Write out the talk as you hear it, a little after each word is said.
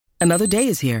Another day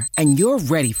is here, and you're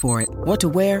ready for it. What to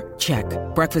wear? Check.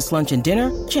 Breakfast, lunch, and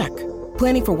dinner? Check.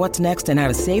 Planning for what's next and how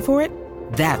to save for it?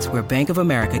 That's where Bank of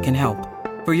America can help.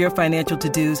 For your financial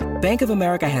to-dos, Bank of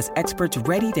America has experts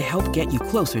ready to help get you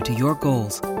closer to your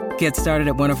goals. Get started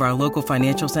at one of our local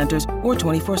financial centers or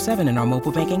 24/7 in our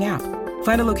mobile banking app.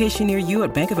 Find a location near you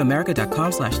at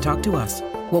bankofamerica.com/talktous.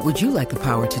 What would you like the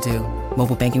power to do?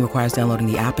 Mobile banking requires downloading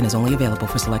the app and is only available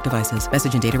for select devices.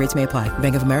 Message and data rates may apply.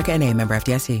 Bank of America N.A., member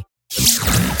FDIC.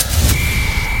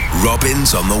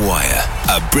 Robins on the Wire,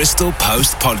 a Bristol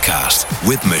Post podcast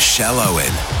with Michelle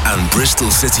Owen and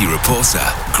Bristol City reporter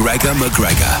Gregor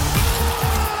McGregor.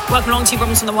 Welcome along to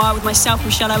Robins on the Wire with myself,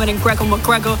 Michelle Owen, and Gregor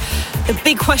McGregor. The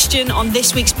big question on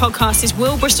this week's podcast is,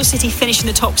 will Bristol City finish in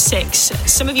the top six?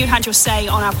 Some of you had your say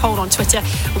on our poll on Twitter.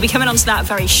 We'll be coming on to that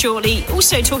very shortly.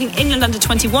 Also talking England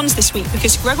under-21s this week,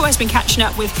 because Gregor has been catching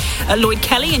up with Lloyd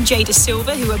Kelly and Jada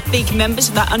Silva, who are big members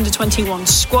of that under-21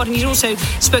 squad. And he's also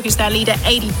spoken to their leader,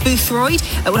 Adi Boothroyd.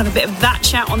 We'll have a bit of that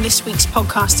chat on this week's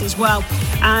podcast as well.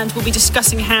 And we'll be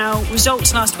discussing how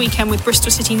results last weekend with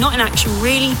Bristol City not in action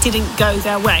really didn't go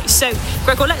their way. So,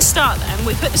 Gregor, let's start then.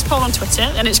 We put this poll on Twitter,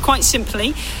 and it's quite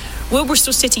simply, will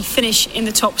Bristol City finish in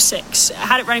the top six? I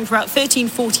had it running for about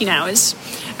 13-14 hours.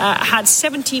 Had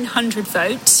 1,700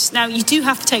 votes. Now, you do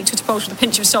have to take Twitter polls with a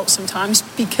pinch of salt sometimes,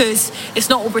 because it's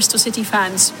not all Bristol City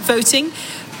fans voting.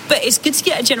 But it's good to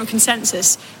get a general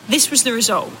consensus. This was the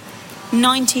result.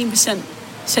 19%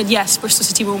 said yes, Bristol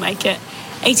City will make it.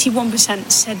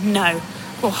 81% said no.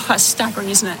 Oh, that's staggering,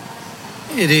 isn't it?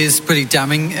 It is pretty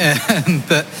damning,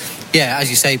 but yeah, as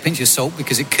you say, pinch of salt,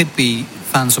 because it could be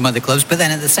fans from other clubs. But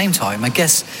then at the same time, I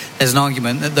guess there's an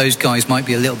argument that those guys might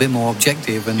be a little bit more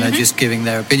objective and they're just giving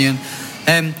their opinion.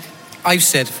 I've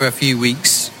said for a few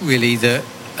weeks, really, that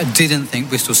I didn't think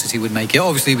Bristol City would make it.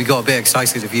 Obviously, we got a bit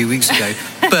excited a few weeks ago,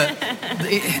 but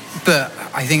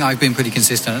I think I've been pretty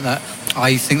consistent at that.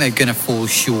 I think they're going to fall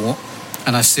short,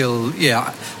 and I still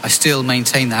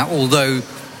maintain that, although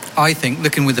I think,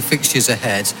 looking with the fixtures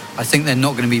ahead, I think they're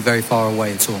not going to be very far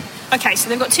away at all. OK, so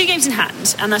they've got 2 games in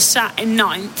hand, and they're sat in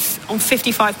 9th on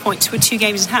 55 points with 2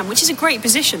 games in hand, which is a great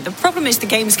position. The problem is the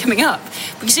games coming up,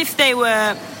 because if they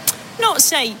were not,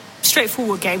 say,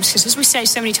 straightforward games, because as we say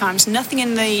so many times, nothing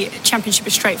in the Championship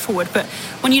is straightforward, but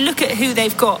when you look at who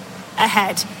they've got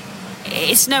ahead,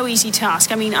 it's no easy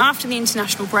task. I mean, after the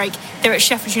international break, they're at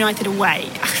Sheffield United away.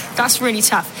 That's really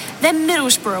tough. Then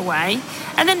Middlesbrough away.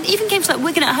 And then even games like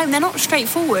Wigan at home, they're not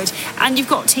straightforward. And you've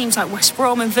got teams like West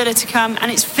Brom and Villa to come.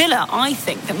 And it's Villa, I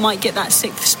think, that might get that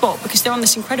 6th spot, because they're on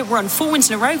this incredible run. 4 wins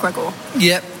in a row, Gregor.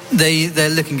 Yep. They're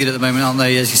looking good at the moment, aren't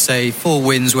they? As you say, 4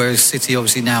 wins, whereas City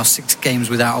obviously now 6 games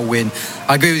without a win.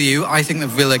 I agree with you. I think the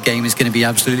Villa game is going to be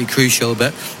absolutely crucial,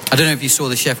 but I don't know if you saw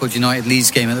the Sheffield United Leeds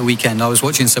game at the weekend. I was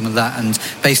watching some of that, and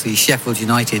basically Sheffield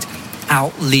United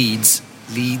out Leeds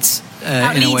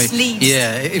in a way. Leeds.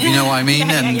 Yeah, if you know what I mean.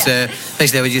 Basically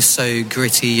they were just so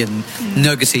gritty and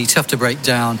nuggety, tough to break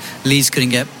down. Leeds couldn't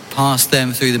get past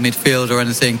them through the midfield or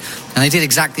anything, and they did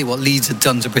exactly what Leeds had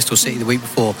done to Bristol City the week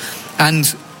before.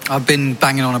 And I've been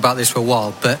banging on about this for a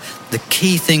while, but the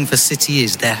key thing for City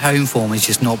is their home form has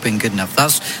just not been good enough.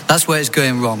 That's where it's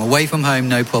going wrong. Away from home,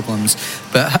 no problems,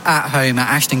 but at home at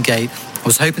Ashton Gate, I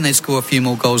was hoping they'd score a few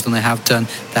more goals than they have done.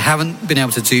 They haven't been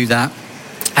able to do that.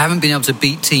 Haven't been able to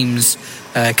beat teams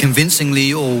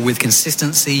convincingly or with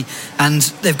consistency. And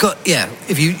they've got,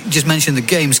 if you just mentioned the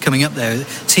games coming up there,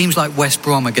 teams like West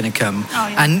Brom are going to come.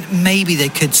 And maybe they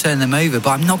could turn them over,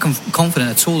 but I'm not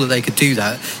confident at all that they could do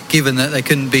that, given that they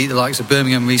couldn't beat the likes of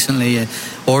Birmingham recently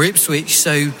or Ipswich.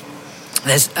 So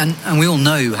and we all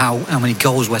know how many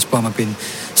goals West Brom have been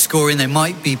scoring. They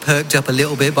might be perked up a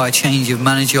little bit by a change of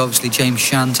manager. Obviously, James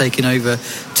Shan taking over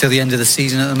till the end of the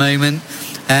season at the moment.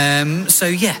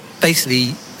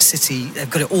 Basically, City, they've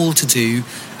got it all to do.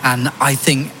 And I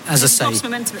think, as I say, lost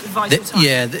momentum at the vital time.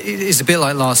 Yeah, it's a bit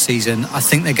like last season. I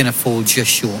think they're going to fall just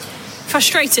short.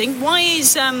 Frustrating. Why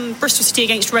is Bristol City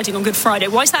against Reading on Good Friday?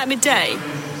 Why is that at midday?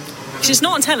 Because it's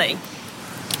not on telly.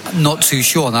 Not too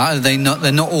sure on that.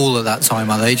 They're not all at that time,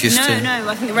 are they? No.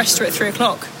 I think the rest are at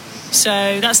 3:00.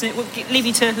 So that's it. We'll leave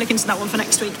you to look into that one for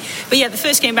next week. But yeah, the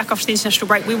first game back after the international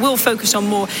break, we will focus on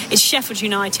more. It's Sheffield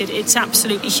United. It's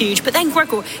absolutely huge. But then,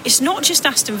 Gregor, it's not just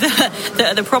Aston Villa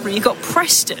that are the problem. You've got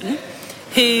Preston,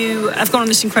 who have gone on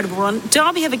this incredible run.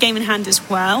 Derby have a game in hand as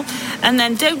well. And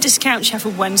then don't discount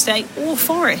Sheffield Wednesday or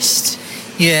Forest.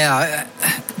 Yeah,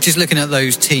 just looking at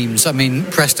those teams, I mean,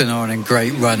 Preston are on a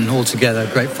great run altogether,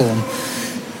 great form.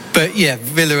 But yeah,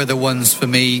 Villa are the ones for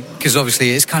me, because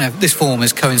obviously it's kind of, this form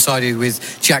has coincided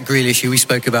with Jack Grealish, who we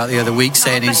spoke about the other week,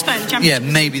 saying he's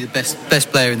maybe the best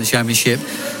player in the Championship.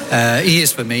 he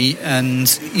is for me.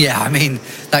 And yeah, I mean,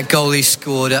 that goal he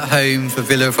scored at home for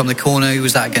Villa from the corner, who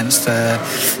was that against?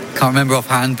 Can't remember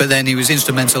offhand, but then he was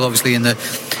instrumental obviously in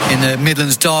the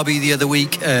Midlands derby the other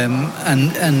week,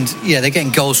 and yeah, they're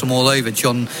getting goals from all over.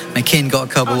 John McKinn got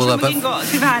a couple. John McKinn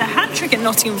could have had a hat-trick at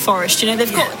Nottingham Forest. You know,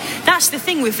 they've got, that's the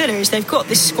thing with Villa, is they've got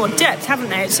this squad depth, haven't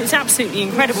they? It's absolutely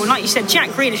incredible. And like you said, Jack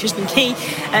Grealish has been key.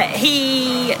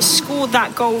 He scored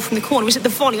that goal from the corner. Was it the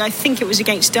volley? I think it was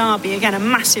against Derby. Again, a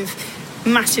massive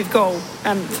goal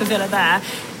for Villa there.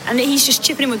 And he's just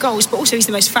chipping in with goals, but also he's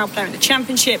the most foul player in the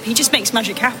Championship. He just makes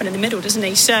magic happen in the middle, doesn't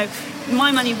he? So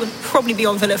my money would probably be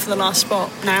on Villa for the last spot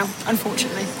now,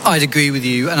 unfortunately. I'd agree with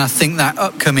you, and I think that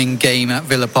upcoming game at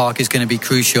Villa Park is going to be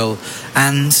crucial.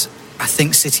 And I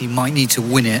think City might need to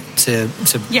win it to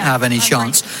have any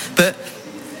chance. But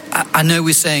I know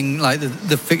we're saying like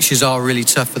the fixtures are really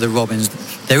tough for the Robins.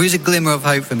 There is a glimmer of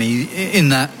hope for me in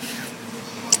that.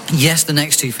 Yes, the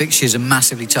next two fixtures are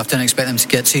massively tough. Don't expect them to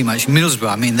get too much.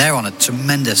 Middlesbrough, I mean, they're on a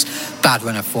tremendous bad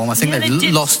run of form. I think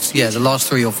they've lost the last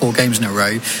 3 or 4 games in a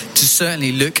row to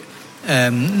certainly look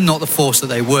not the force that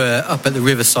they were up at the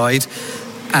Riverside.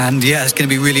 And yeah, it's going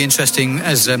to be really interesting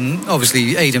as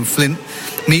obviously Aidan Flint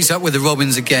meets up with the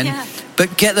Robins again. Yeah.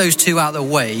 But get those two out of the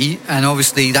way, and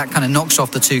obviously that kind of knocks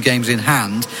off the 2 games in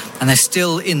hand, and they're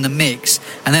still in the mix.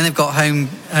 And then they've got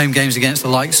home games against the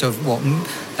likes of Wigan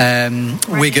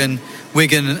and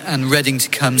Reading to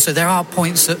come. So there are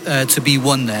points to be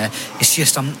won there. It's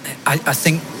just I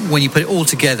think when you put it all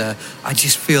together, I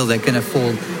just feel they're going to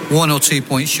fall 1 or 2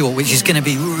 points short, which is going to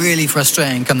be really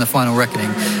frustrating come the final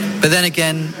reckoning. But then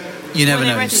again, you never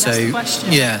know. So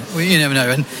yeah, you never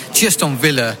know. And just on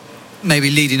Villa,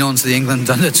 maybe leading on to the England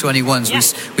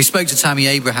under-21s, we spoke to Tammy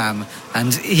Abraham,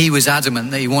 and he was adamant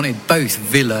that he wanted both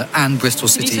Villa and Bristol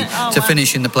City to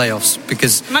finish in the playoffs,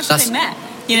 because imagine they met.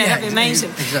 You know, that'd be amazing.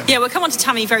 Exactly. Yeah, we'll come on to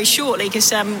Tammy very shortly,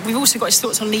 because we've also got his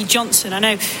thoughts on Lee Johnson. I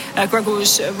know Gregor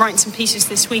was writing some pieces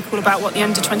this week all about what the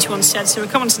under-21 said, so we'll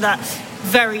come on to that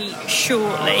very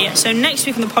shortly. So next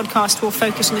week on the podcast, we'll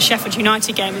focus on the Sheffield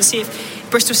United game and see if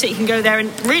Bristol City can go there, and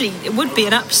really it would be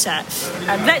an upset.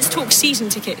 Let's talk season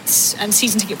tickets and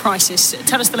season ticket prices.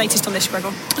 Tell us the latest on this,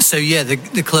 Gregor. So yeah,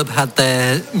 the club had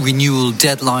their renewal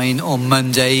deadline on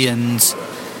Monday, and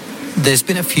there's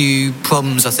been a few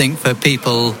problems, I think, for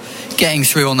people getting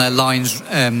through on their lines,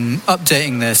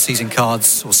 updating their season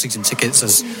cards or season tickets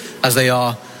as they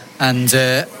are. And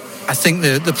I think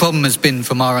the problem has been,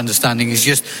 from our understanding, is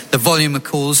just the volume of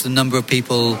calls, the number of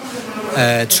people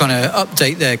trying to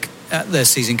update their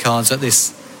season cards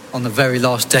on the very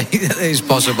last day that is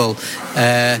possible,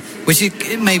 which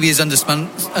maybe is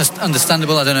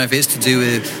understandable. I don't know if it's to do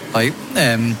with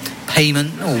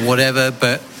payment or whatever,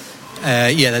 but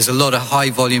there's a lot of high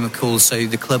volume of calls, so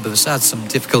the club has had some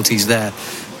difficulties there.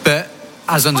 But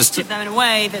as understood, though, in a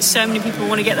way that so many people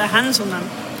want to get their hands on them.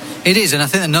 It is, and I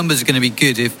think the numbers are going to be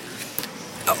good if.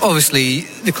 Obviously,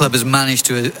 the club has managed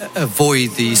to avoid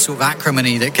the sort of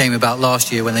acrimony that came about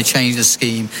last year when they changed the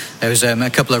scheme. There was a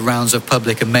couple of rounds of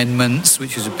public amendments,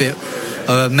 which was a bit of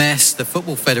a mess. The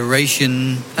Football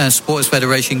Federation, Supporters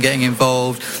Federation getting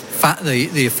involved.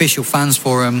 The official fans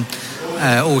forum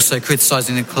also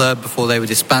criticising the club before they were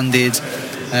disbanded.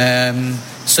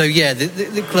 So yeah,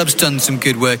 the club's done some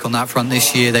good work on that front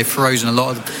this year. They've frozen a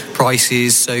lot of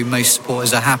prices, so most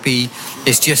supporters are happy.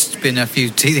 It's just been a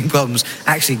few teething problems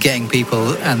actually getting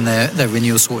people and their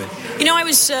renewal sorted. You know, I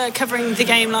was covering the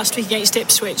game last week against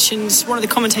Ipswich, and one of the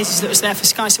commentators that was there for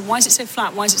Sky said, "Why is it so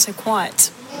flat? Why is it so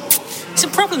quiet?" It's a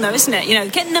problem, though, isn't it? You know,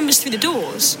 getting numbers through the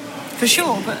doors. For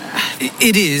sure, but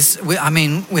it is.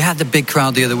 We had the big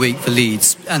crowd the other week for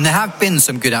Leeds, and there have been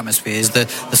some good atmospheres.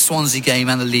 The Swansea game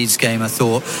and the Leeds game, I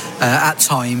thought, at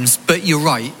times. But you're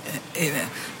right.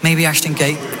 Maybe Ashton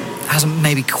Gate hasn't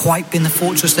maybe quite been the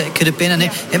fortress that it could have been.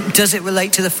 And does it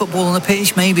relate to the football on the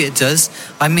pitch? Maybe it does.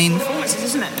 I mean, performances,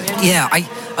 isn't it? Yeah,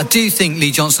 I do think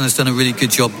Lee Johnson has done a really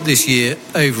good job this year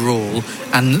overall.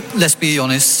 And let's be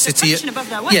honest,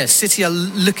 City are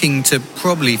looking to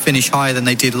probably finish higher than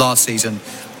they did last season.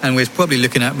 And we're probably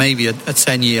looking at maybe a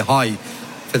 10-year high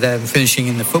for them finishing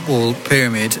in the football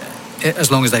pyramid,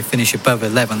 as long as they finish above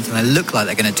 11th, and they look like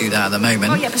they're going to do that at the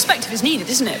moment. Well, yeah, perspective is needed,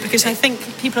 isn't it? Because I think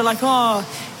people are like,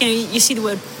 you see the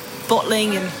word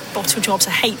bottling and bottle jobs.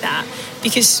 I hate that,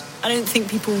 because I don't think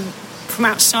people from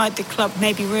outside the club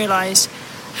maybe realise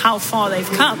how far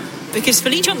they've come. Because for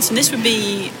Lee Johnson, this would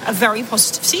be a very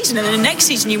positive season, and then the next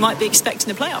season you might be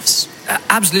expecting the playoffs.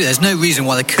 Absolutely, there's no reason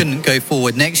why they couldn't go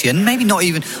forward next year, and maybe not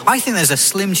even. I think there's a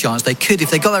slim chance they could,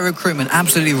 if they got their recruitment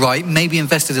absolutely right, maybe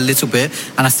invested a little bit,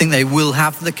 and I think they will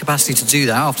have the capacity to do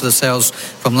that after the sales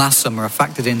from last summer are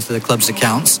factored into the club's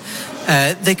accounts.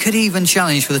 they could even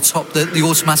challenge for the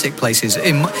automatic places,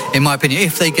 in my opinion,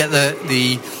 if they get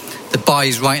the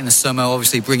buys right in the summer,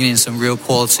 obviously bringing in some real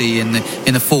quality in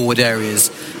the forward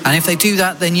areas. And if they do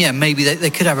that, then maybe they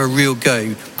could have a real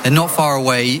go. They're not far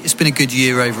away. It's been a good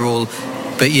year overall,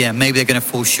 but maybe they're going to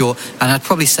fall short. And I'd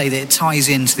probably say that it ties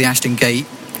into the Ashton Gate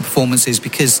performances,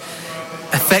 because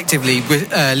effectively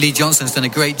Lee Johnson's done a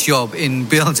great job in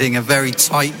building a very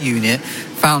tight unit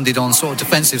founded on sort of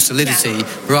defensive solidity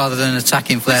rather than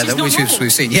attacking flair, which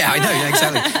we've seen. Yeah, I know,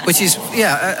 exactly. Which is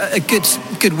a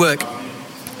good work.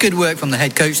 Good work from the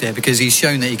head coach there, because he's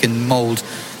shown that he can mould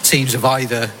teams of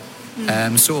either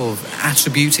sort of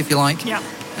attribute, if you like.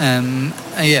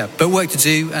 But work to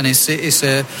do, and it's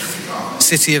a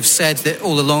City have said that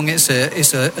all along. It's a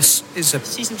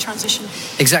season transition.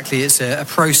 Exactly, it's a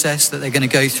process that they're going to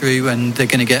go through, and they're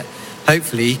going to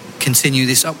hopefully continue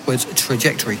this upward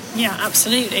trajectory. Yeah,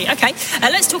 absolutely. Okay,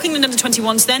 let's talk England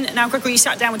under-21s then. Now, Gregory, you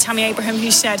sat down with Tammy Abraham, who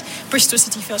said Bristol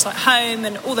City feels like home,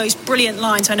 and all those brilliant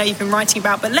lines I know you've been writing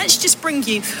about. But let's just bring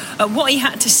you what he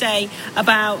had to say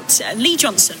about Lee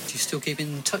Johnson. Do you still keep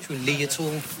in touch with Lee at all?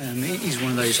 He's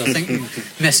one of those, I think,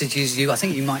 who messages you. I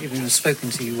think you might even have spoken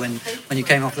to you when you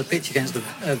came off the pitch against the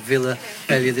Villa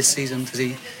earlier this season. Does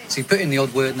he put in the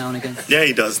odd word now and again? Yeah,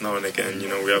 he does now and again.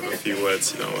 We have a few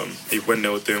words. When they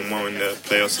were doing well in the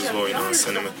playoffs as well, I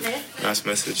sent him a nice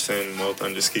message saying, "Well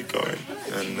done, just keep going."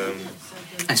 And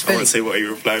I won't say what he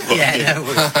replied. But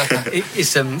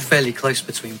it's fairly close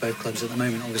between both clubs at the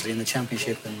moment, obviously in the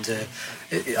Championship, and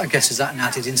I guess is that an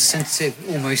added incentive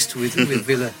almost with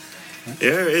Villa?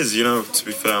 Yeah, it is. To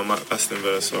be fair, I'm at Aston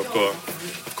Villa, so I've got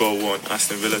to want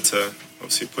Aston Villa to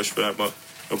obviously push for that, but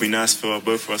it'll be nice for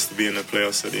both of us to be in the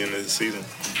playoffs at the end of the season.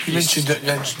 You mentioned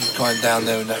going down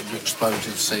there and that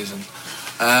explosive season.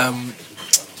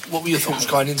 What were your thoughts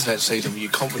going into that season? Were you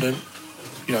confident?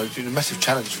 It's been a massive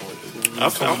challenge for you. I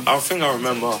think I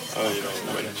remember,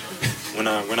 when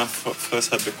I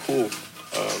first had the call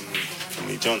from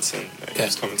Lee Johnson, he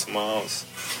was coming to my house.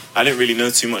 I didn't really know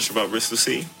too much about Bristol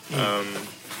City,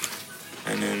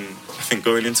 and then I think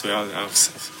going into it, I was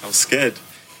scared.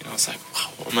 I was like,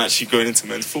 wow, I'm actually going into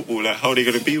men's football. Like, how are they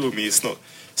going to be with me? It's not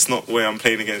where I'm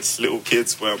playing against little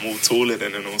kids, where I'm all taller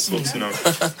than and all sorts.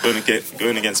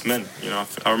 Going against men.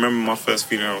 I remember my first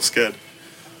feeling. I was scared,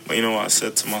 but you know what? I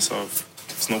said to myself,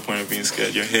 there's no point of being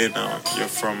scared. You're here now.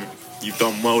 You've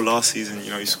done well last season.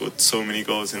 You scored so many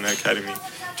goals in the academy.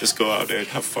 Just go out there and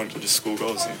have fun and just score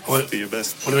goals and do your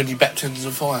best. Were there any baptisms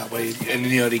of fire in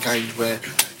the early games where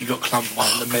you got clumped by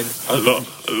the men? A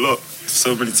lot.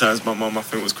 So many times my mum, I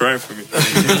think, was crying for me. But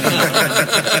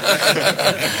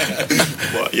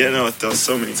there were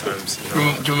so many times.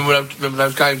 Do you remember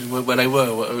those games where they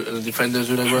were, the defenders,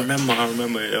 who they were? I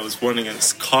remember there was one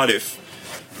against Cardiff.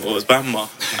 It was Bamba.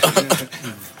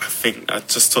 I think I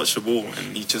just touched the ball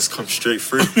and he just come straight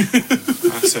through.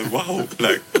 I said, wow,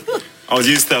 I was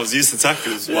used to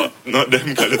tackles, but not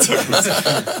them kind of tackles.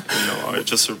 I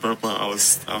just remember I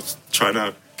was trying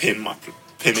to pin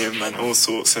him and all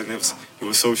sorts, and he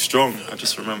was so strong. I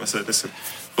just remember I said, listen,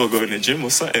 I've got to go in the gym or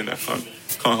something. I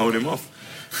can't hold him off.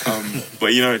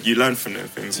 But you learn from them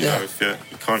things. You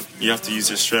have to use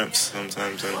your strengths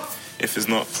sometimes, and if it's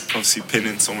not obviously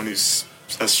pinning someone who's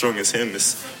as strong as him,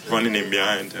 it's running in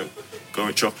behind,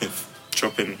 going dropping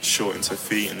short into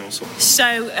feet and all sorts.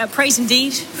 So praise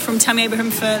indeed from Tammy Abraham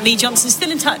for Lee Johnson.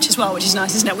 Still in touch as well, which is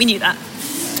nice, isn't it? We knew that.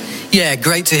 Yeah,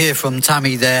 great to hear from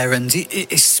Tammy there, and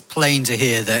it's plain to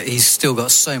hear that he's still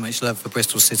got so much love for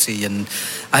Bristol City. And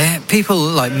people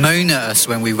moan at us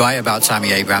when we write about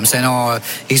Tammy Abraham, saying, "Oh,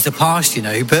 he's the past,"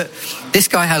 But this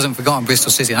guy hasn't forgotten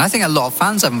Bristol City, and I think a lot of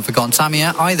fans haven't forgotten Tammy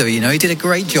either. He did a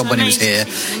great job when he was here.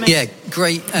 Yeah,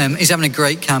 great. He's having a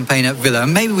great campaign at Villa,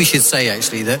 and maybe we should say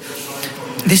actually that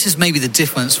this is maybe the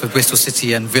difference for Bristol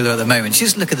City and Villa at the moment.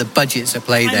 Just look at the budgets at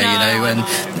play there, and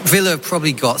Villa have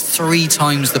probably got 3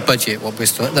 times the budget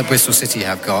that Bristol City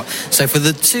have got. So for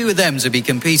the two of them to be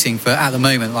competing for, at the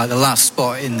moment, the last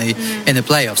spot in the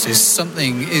playoffs is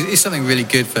something really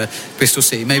good for Bristol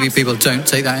City. Maybe people don't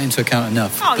take that into account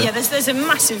enough. There's a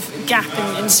massive gap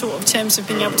in sort of terms of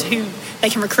being able to who they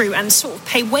can recruit and sort of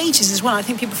pay wages as well. I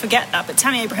think people forget that. But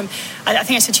Tammy Abraham, I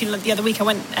think I said to you the other week, I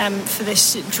went for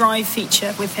this drive feature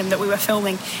with him that we were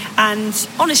filming, and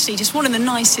honestly just one of the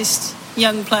nicest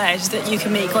young players that you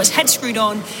can meet. Got his head screwed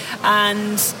on,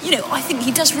 and I think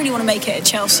he does really want to make it at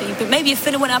Chelsea, but maybe if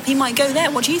Villa went up he might go there.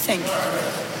 What do you think?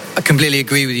 I completely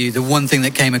agree with you. The one thing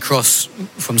that came across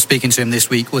from speaking to him this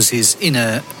week was his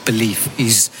inner belief.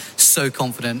 He's so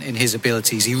confident in his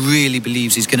abilities. He really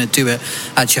believes he's going to do it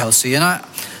at Chelsea, and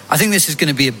I think this is going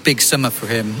to be a big summer for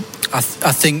him. I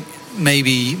think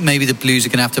maybe the Blues are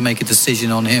going to have to make a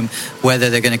decision on him, whether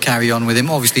they're going to carry on with him.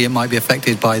 Obviously, it might be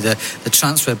affected by the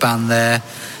transfer ban there.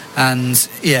 And,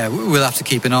 yeah, we'll have to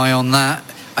keep an eye on that.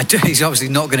 He's obviously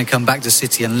not going to come back to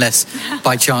City unless,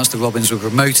 by chance, the Robins were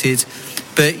promoted.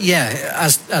 But, yeah,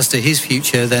 as to his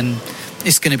future, then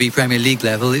it's going to be Premier League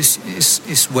level.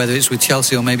 It's whether it's with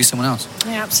Chelsea or maybe someone else.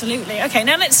 Yeah, absolutely. OK,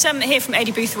 now let's hear from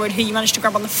Aidy Boothroyd, who you managed to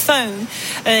grab on the phone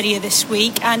earlier this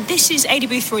week. And this is Aidy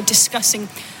Boothroyd discussing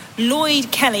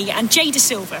Lloyd Kelly and Jay Da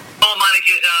Silva. All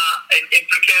managers are in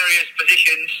precarious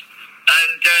positions,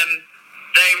 and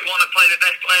they want to play the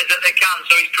best players that they can.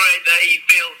 So it's great that he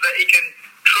feels that he can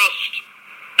trust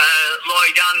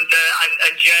Lloyd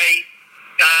and Jay.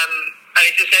 And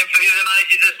it's the same for the other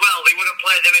managers as well. They wouldn't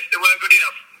play them if they weren't good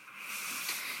enough.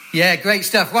 Yeah, great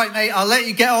stuff. Right, mate, I'll let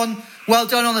you get on. Well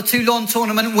done on the Toulon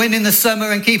tournament win in the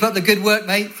summer, and keep up the good work,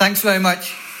 mate. Thanks very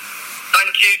much.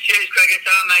 Thank you. Cheers, Gregor.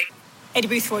 Mate. Aidy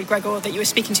Boothroyd, Gregor, that you were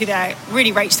speaking to there,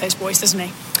 really rates those boys, doesn't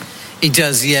he? He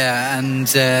does, yeah. And,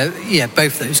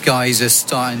 both those guys are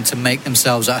starting to make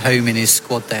themselves at home in his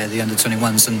squad there, the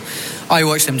under-21s. And I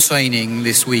watched them training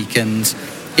this week, and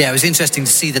yeah, it was interesting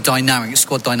to see the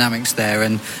squad dynamics there.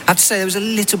 And I have to say there was a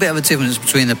little bit of a difference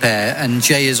between the pair. And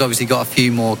Jay has obviously got a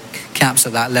few more caps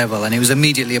at that level. And it was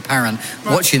immediately apparent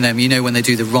watching them, when they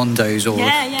do the rondos or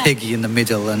Piggy in the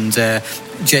middle. And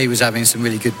Jay was having some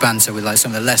really good banter with like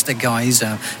some of the Leicester guys,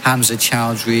 Hamza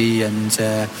Chowdhury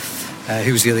and...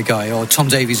 who was the other guy? Tom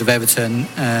Davies of Everton,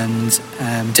 and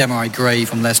Demarai Gray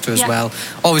from Leicester as well.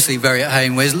 Obviously very at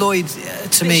home. Whereas Lloyd,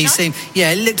 to me, seemed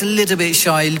he looked a little bit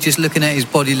shy. Just looking at his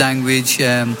body language,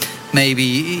 maybe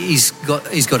he's got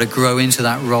to grow into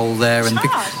that role there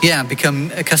and become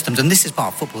accustomed. And this is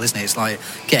part of football, isn't it? It's like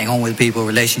getting on with people,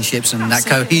 relationships, and that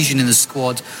cohesion in the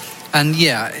squad. And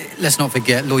let's not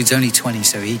forget, Lloyd's only 20,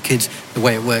 so he could. The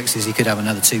way it works is he could have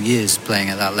another 2 years playing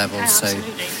at that level.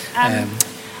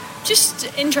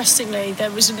 Just interestingly,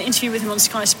 there was an interview with him on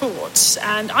Sky Sports,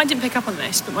 and I didn't pick up on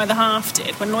this, but my other half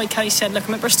did, when Lloyd Kelly said, look,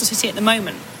 I'm at Bristol City at the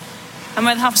moment. And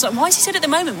my other half was like, why has he said at the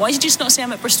moment? Why did he just not say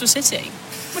I'm at Bristol City?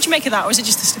 What do you make of that, or is it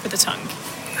just a slip of the tongue?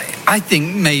 I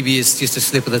think maybe it's just a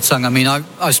slip of the tongue. I mean,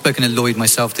 I've spoken to Lloyd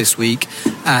myself this week,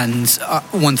 and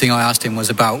one thing I asked him was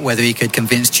about whether he could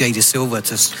convince Jay Da Silva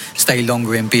to stay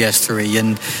longer in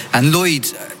BS3. And Lloyd...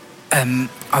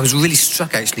 I was really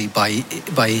struck actually by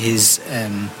his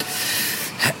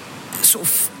sort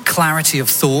of clarity of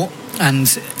thought and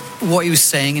what he was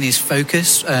saying and his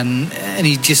focus, and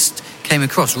he just came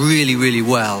across really, really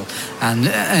well, and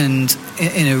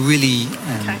in a really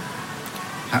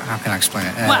how can I explain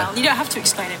it? Well, you don't have to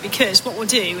explain it, because what we'll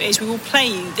do is we will play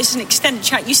you. This is an extended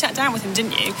chat. You sat down with him,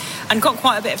 didn't you? And got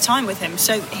quite a bit of time with him.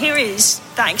 So here is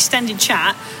that extended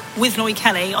chat with Lloyd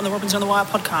Kelly on the Robins on the Wire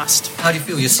podcast. How do you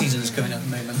feel your season is going at the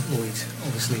moment, Lloyd?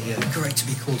 Obviously, great to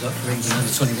be called up for England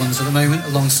under-21s at the moment,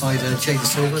 alongside Jay Da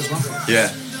Silva as well.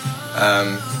 Yeah,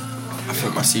 I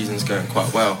think my season's going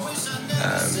quite well.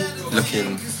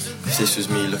 If this was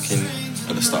me looking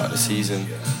at the start of the season,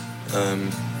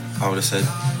 I would have said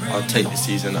I'd take the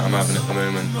season that I'm having at the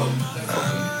moment.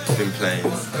 I've been playing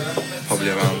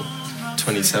probably around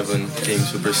 27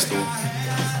 games for Bristol,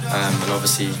 and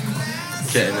obviously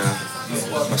getting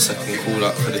my second call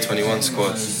up for the 21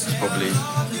 squad is probably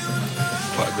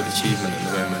quite a good achievement at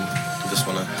the moment. I just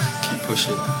want to keep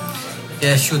pushing.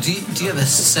 Yeah, sure. Do you ever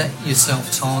set yourself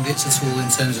targets at all in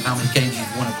terms of how many games you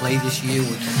want to play this year?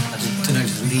 Or, I don't know,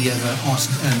 does Lee ever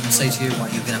say to you,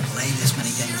 you're going to play this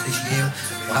many games this year?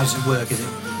 Or how does it work? Is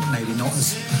it maybe not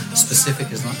as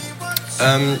specific as that?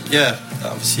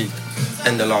 Obviously,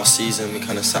 end of last season, we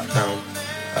kind of sat down,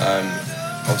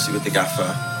 obviously with the gaffer,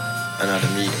 and had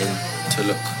a meeting to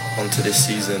look onto this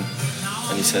season.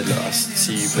 And he said, look, I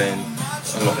see you playing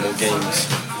a lot more games.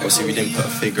 Obviously, we didn't put a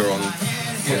figure on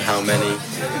how many.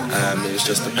 It was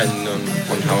just depending on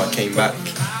how I came back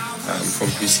from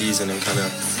pre-season and kind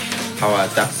of how I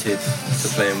adapted to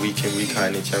playing week in, week out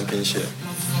in the Championship,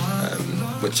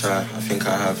 which I think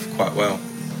I have quite well.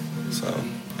 So,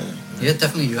 yeah,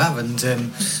 definitely you have. And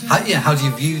how do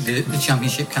you view the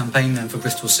Championship campaign then for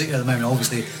Bristol City at the moment?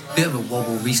 Obviously, a bit of a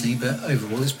wobble recently, but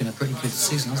overall it's been a pretty good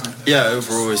season, hasn't it? Yeah,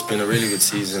 overall it's been a really good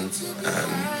season.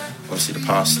 Obviously the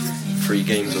past 3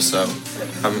 games or so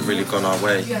haven't really gone our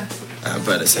way,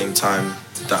 but at the same time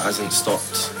that hasn't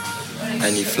stopped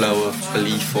any flow of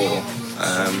belief or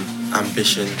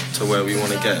ambition to where we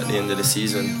want to get at the end of the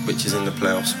season, which is in the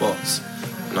playoff spots,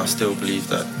 and I still believe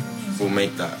that we'll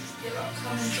make that.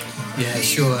 Yeah,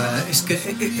 sure.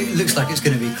 It looks like it's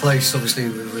going to be close, obviously,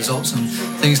 with results and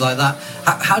things like that.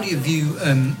 How do you view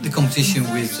the competition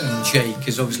with Jay?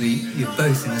 Because obviously you're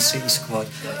both in the City squad,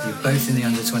 you're both in the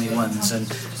under-21s,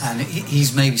 and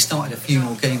he's maybe started a few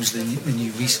more games than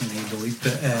you recently, Lloyd.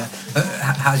 But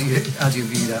how do you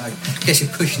view that? I guess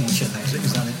you're pushing each other.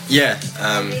 Is that it? Yeah.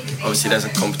 Obviously, there's a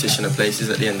competition of places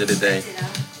at the end of the day,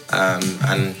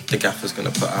 and the gaffer's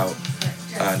going to put out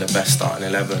the best starting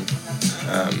 11.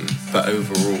 But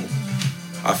overall,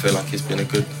 I feel like it's been a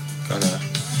good kind of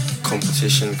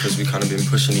competition because we kind of been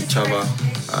pushing each other.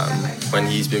 When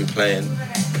he's been playing,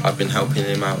 I've been helping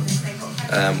him out.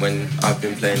 When I've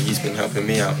been playing, he's been helping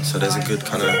me out. So there's a good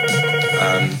kind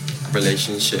of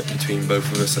relationship between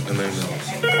both of us at the moment.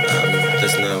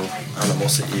 There's no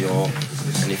animosity or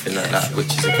anything like that,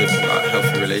 which is a good,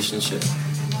 healthy relationship.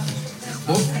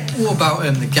 What about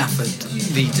the gaffer,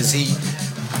 Lee? Does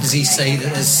he say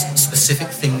that there's specific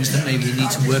things that maybe you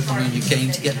need to work on in your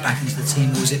game to get back into the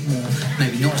team, or is it more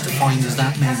maybe not as defined as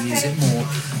that? Maybe is it more,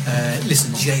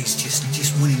 listen, Jay's just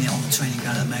winning it on the training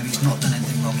ground at the moment. He's not done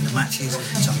anything wrong in the matches,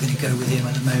 so I'm going to go with him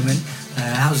at the moment.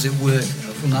 How does it work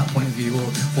from that point of view, or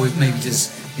maybe is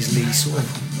Lee sort of,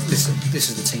 listen, this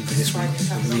is the team for this week,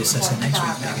 we'll reassess it next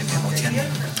week, maybe a bit more general?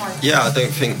 Yeah, I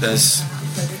don't think there's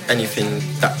anything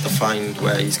that defined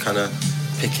where he's kind of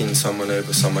picking someone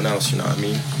over someone else, you know what I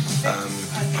mean?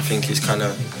 I think it's kind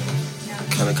of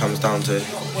comes down to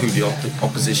who the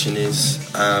opposition is,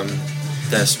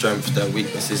 their strength, their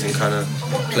weaknesses, and kind of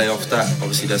play off that.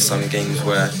 Obviously, there's some games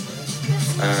where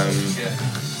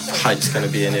height's going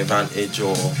to be an advantage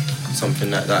or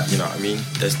something like that, you know what I mean?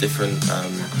 There's different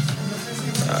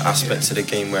aspects of the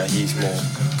game where he's more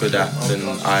good at than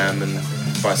I am, and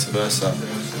vice versa.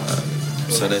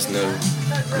 So there's no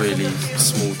really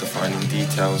small defining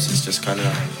details. It's just kind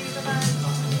of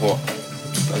what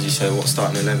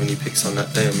starting 11 he picks on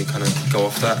that day, and we kind of go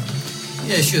off that.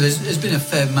 Yeah, sure. There's been a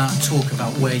fair amount of talk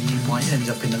about where you might end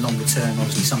up in the longer term.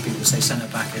 Obviously, some people say centre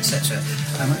back, etc.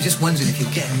 I'm just wondering if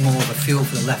you're getting more of a feel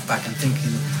for the left back and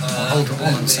thinking, hold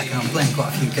on a second, I'm playing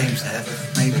quite a few games there.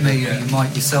 Maybe you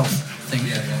might yourself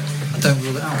think, I don't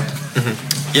rule it out.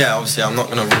 Mm-hmm. Yeah, obviously, I'm not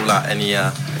going to rule out any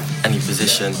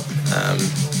position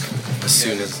as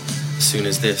soon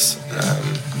as this.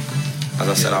 As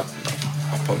I said, I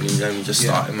probably only just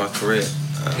started my career,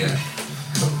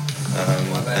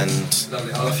 and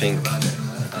I think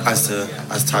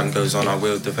as time goes on, I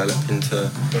will develop into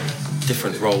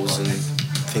different roles and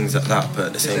things like that. But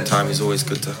at the same time, it's always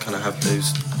good to kind of have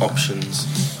those options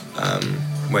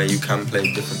where you can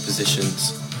play different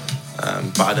positions.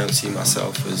 But I don't see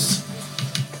myself as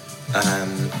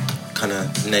kind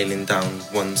of nailing down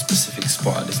one specific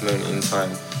spot at this moment in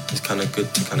time. It's kind of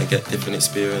good to kind of get different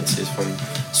experiences from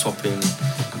swapping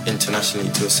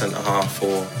internationally to a centre half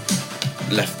or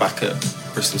left back at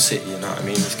Bristol City, you know what I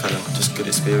mean? It's kind of just good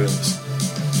experience.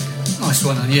 Nice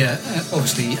one, and yeah,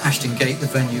 obviously Ashton Gate, the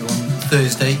venue on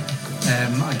Thursday.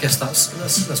 I guess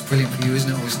that's brilliant for you, isn't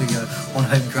it? Obviously on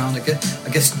home ground. I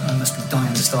guess you must be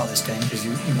dying to start this game because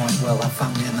you might well have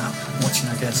family in that watching,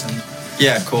 I guess. And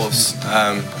yeah, of course.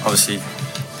 Obviously,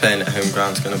 playing at home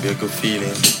ground is going to be a good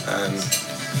feeling.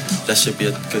 There should be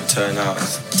a good turnout.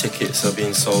 Tickets are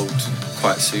being sold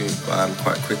quite soon,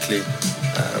 quite quickly.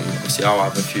 Obviously, I'll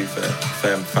have a few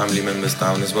family members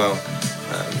down as well.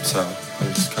 So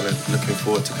I'm just kind of looking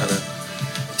forward to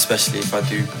especially if I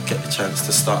do get the chance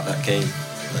to start that game,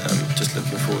 just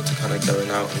looking forward to kind of going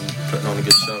out and putting on a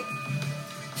good show.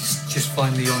 Just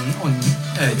finally on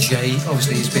Jay,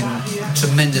 obviously he's been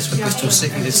tremendous for Bristol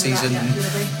City this season.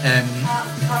 And,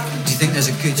 do you think there's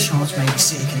a good chance maybe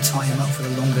City can tie him up for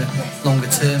the longer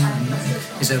term?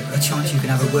 And is there a chance you can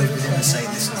have a word with him and say,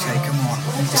 listen, Jay, come on,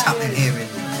 what's happening here in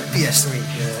BS3?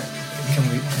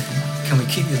 Can we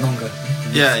keep you longer?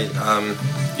 Yeah,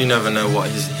 you never know what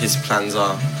his plans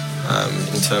are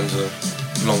in terms of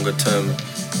longer term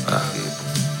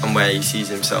and where he sees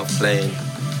himself playing.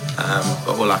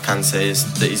 But all I can say is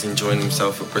that he's enjoying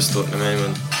himself at Bristol at the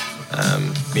moment.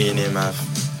 Me and him have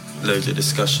loads of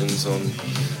discussions on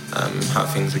how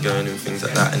things are going and things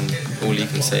like that, and all he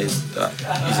can say is that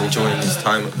he's enjoying his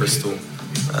time at Bristol,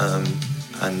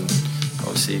 and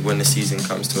obviously when the season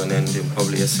comes to an end he'll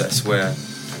probably assess where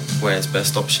his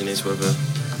best option is, whether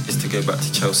it's to go back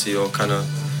to Chelsea or kind of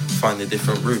find a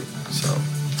different route. So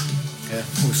Yeah.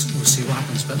 We'll see what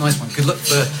happens. But nice one. Good luck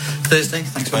for Thursday.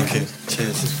 Thanks. Thank you.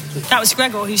 Cheers. That was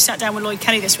Gregor, who sat down with Lloyd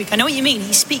Kelly this week. I know what you mean.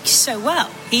 He speaks so well.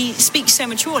 He speaks so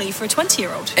maturely for a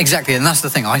 20-year-old. Exactly, and that's the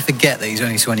thing. I forget that he's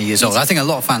only 20 years old. I think a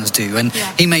lot of fans do. And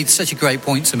he made such a great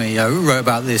point to me. I wrote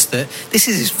about this, that this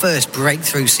is his first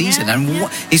breakthrough season.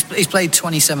 He's played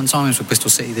 27 times for Bristol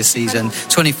City this season,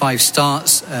 25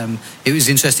 starts. It was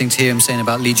interesting to hear him saying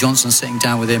about Lee Johnson sitting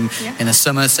down with him in the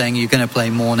summer, saying you're going to play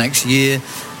more next year.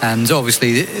 And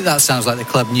obviously that sounds like the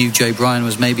club knew Joe Bryan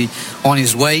was maybe on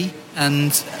his way.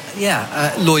 And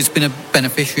Lloyd's been a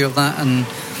beneficiary of that,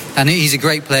 and he's a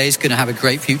great player. He's going to have a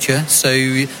great future, so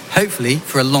hopefully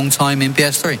for a long time in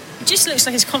BS3. It just looks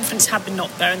like his confidence had been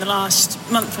knocked there in the last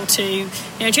month or two. You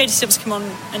know, JD Silva's come on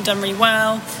and done really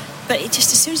well, but it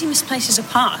just, as soon as he misplaces a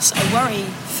pass, I worry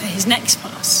for his next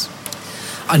pass.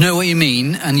 I know what you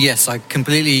mean, and yes, I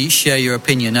completely share your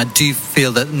opinion. I do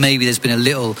feel that maybe there's been a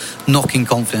little knock in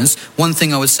confidence. One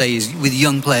thing I would say is, with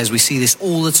young players, we see this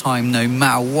all the time, no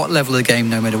matter what level of the game,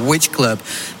 no matter which club.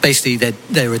 Basically,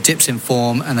 there are dips in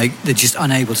form, and they're just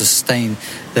unable to sustain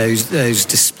those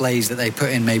displays that they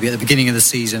put in maybe at the beginning of the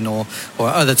season or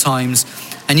other times.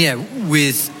 And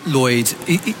with Lloyd,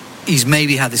 he's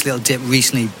maybe had this little dip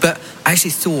recently, but I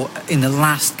actually thought in the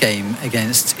last game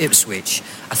against Ipswich,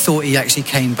 I thought he actually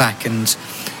came back and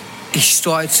he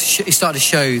started to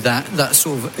show that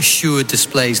sort of assured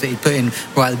displays that he put in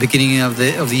right at the beginning of the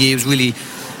year. He was really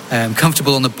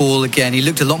comfortable on the ball again. He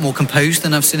looked a lot more composed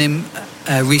than I've seen him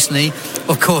recently.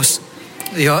 Of course,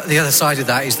 the other side of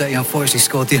that is that he unfortunately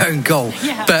scored the own goal.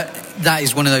 Yeah. But that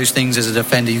is one of those things as a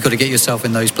defender. You've got to get yourself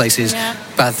in those places. Yeah.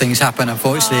 Bad things happen,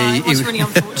 unfortunately. It was really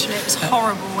unfortunate. It was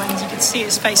horrible, and you could see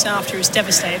his face after. He was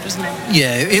devastated, wasn't he?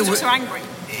 Yeah. He was also angry.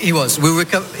 He was.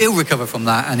 He'll recover from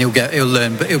that, and he'll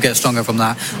learn, but he'll get stronger from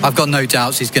that. I've got no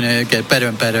doubts he's going to get better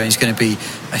and better, and he's going to be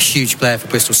a huge player for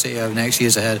Bristol City over the next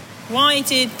years ahead. Why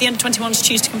did the under-21s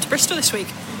choose to come to Bristol this week?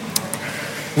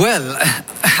 Well,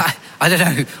 I don't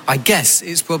know. I guess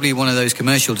it's probably one of those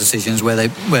commercial decisions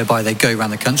whereby they go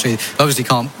around the country. They obviously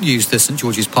can't use the St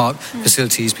George's Park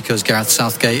facilities because Gareth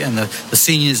Southgate and the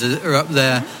seniors are up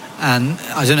there. And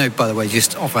I don't know, by the way,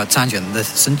 just off our tangent, the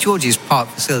St George's Park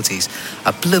facilities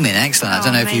are blooming excellent. I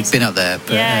don't know if you've been up there,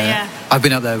 but I've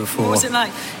been up there before. What was it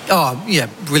like? Oh, yeah,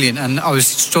 brilliant. And I was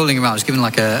strolling around, I was given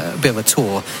like a bit of a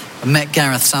tour. I met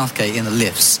Gareth Southgate in the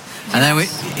lifts. And then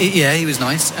he was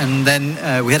nice. And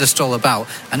then we had a stroll about,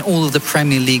 and all of the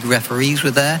Premier League referees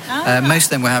were there. Most of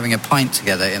them were having a pint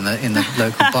together in the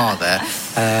local bar there,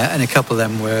 and a couple of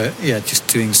them were just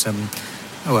doing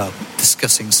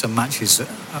discussing some matches,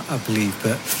 I believe.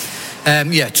 But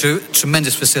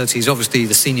tremendous facilities. Obviously,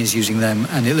 the seniors using them,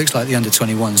 and it looks like the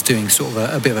under-21s doing sort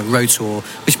of a bit of a road tour,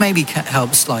 which maybe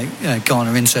helps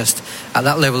garner interest at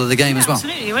that level of the game as well.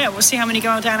 Absolutely, yeah. We'll see how many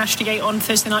go down Ashley Gate on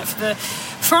Thursday night for the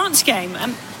France game.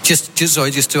 Just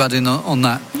to add in on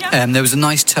that, there was a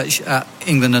nice touch at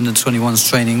England under-21s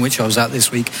training, which I was at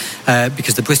this week,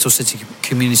 because the Bristol City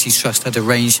Community Trust had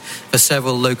arranged for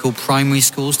several local primary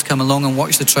schools to come along and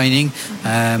watch the training.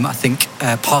 I think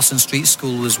Parsons Street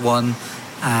School was one,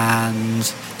 and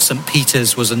St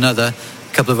Peter's was another.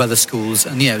 A couple of other schools,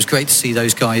 and it was great to see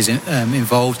those guys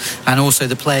involved, and also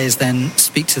the players then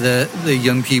speak to the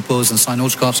young pupils and sign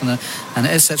autographs and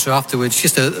etc. afterwards.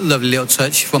 Just a lovely little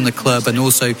touch from the club and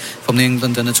also from the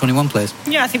England under-21 players.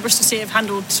 Yeah, I think Bristol City have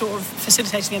handled sort of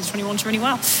facilitating the under-21s really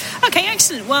well. Okay,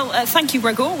 excellent. Well, thank you,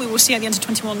 Gregor. We will see how the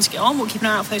under-21s get on. We'll keep an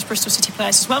eye out for those Bristol City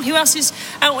players as well. Who else is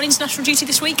out on international duty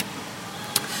this week?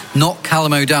 Not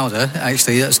Callum O'Dowda,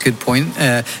 actually. That's a good point,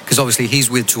 because obviously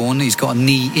he's withdrawn. He's got a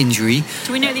knee injury.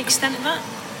 Do we know the extent of that?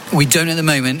 We don't at the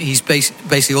moment. He's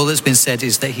basically all that's been said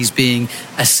is that he's being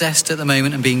assessed at the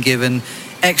moment and being given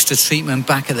extra treatment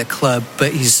back at the club,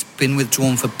 but he's been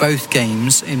withdrawn for both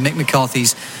games in Mick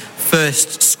McCarthy's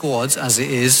first squad as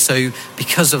it is. So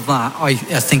because of that, I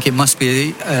think it must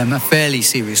be a fairly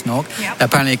serious knock. Yep.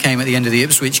 Apparently it came at the end of the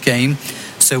Ipswich game.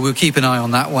 So we'll keep an eye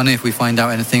on that one. If we find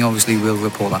out anything, obviously we'll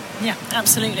report that. Yeah,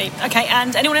 absolutely. Okay,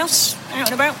 and anyone else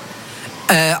out and about?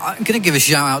 I'm going to give a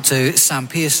shout out to Sam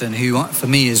Pearson, who for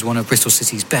me is one of Bristol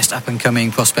City's best up and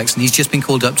coming prospects, and he's just been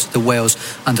called up to the Wales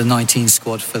under-19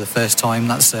 squad for the first time.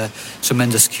 That's a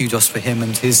tremendous kudos for him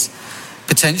and his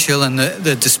potential and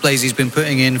the displays he's been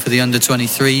putting in for the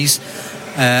under-23s.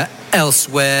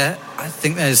 Elsewhere, I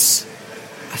think there's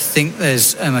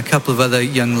a couple of other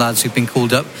young lads who've been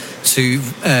called up to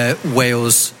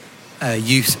Wales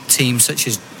youth teams, such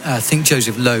as I think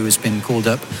Joseph Lowe has been called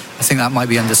up. I think that might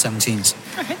be under-17s.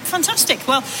 Okay, fantastic.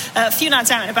 Well, a few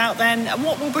lads out and about then.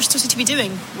 What will Bristol City be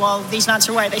doing while these lads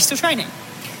are away? Are they still training?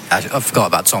 I forgot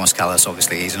about Thomas Callas,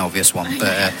 obviously, he's an obvious one.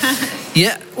 But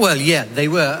they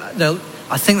were.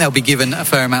 I think they'll be given a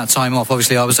fair amount of time off.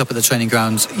 Obviously, I was up at the training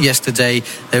grounds yesterday.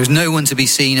 There was no one to be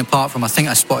seen apart from, I think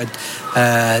I spotted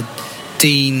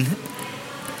Dean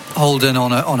Holden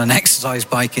on an exercise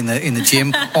bike in the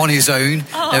gym on his own.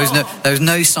 There was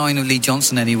no sign of Lee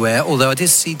Johnson anywhere, although I did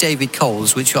see David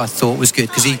Coles, which I thought was good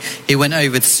because he went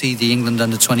over to see the England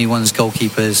under-21s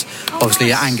goalkeepers,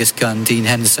 obviously Angus Gunn, Dean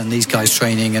Henderson, these guys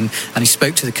training, and he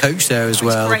spoke to the coach there as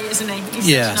well. Great, isn't he?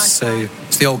 So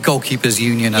it's the old goalkeepers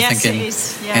union, I think,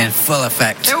 in full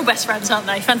effect. They're all best friends, aren't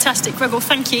they? Fantastic. Gregor,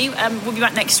 thank you. We'll be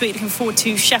back next week, looking forward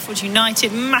to Sheffield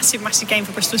United. Massive game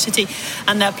for Bristol City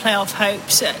and their playoff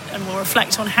hopes, and we'll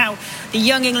reflect on how the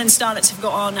young England starlets have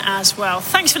got on as well.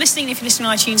 Thanks for listening. If you're listening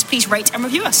on iTunes, please rate and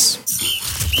review us.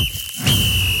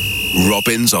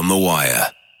 Robins on the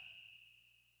Wire.